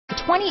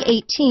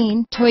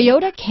2018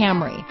 Toyota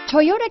Camry.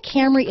 Toyota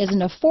Camry is an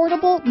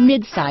affordable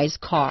mid-size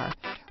car.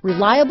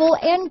 Reliable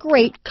and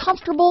great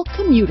comfortable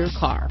commuter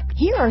car.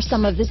 Here are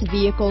some of this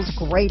vehicle's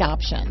great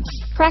options.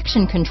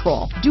 Traction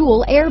control,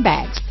 dual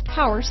airbags,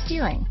 power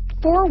steering,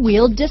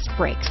 four-wheel disc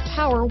brakes,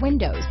 power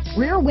windows,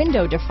 rear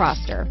window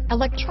defroster,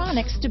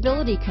 electronic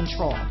stability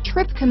control,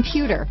 trip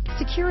computer,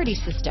 security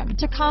system,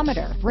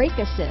 tachometer, brake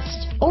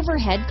assist,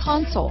 overhead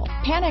console,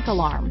 panic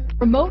alarm,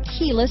 remote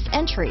keyless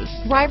entry,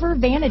 driver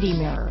vanity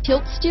mirror,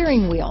 tilt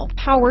steering wheel,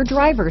 power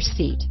driver's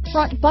seat,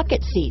 front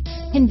bucket seats,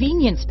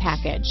 convenience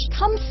package.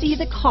 Come see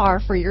the car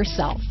for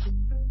yourself.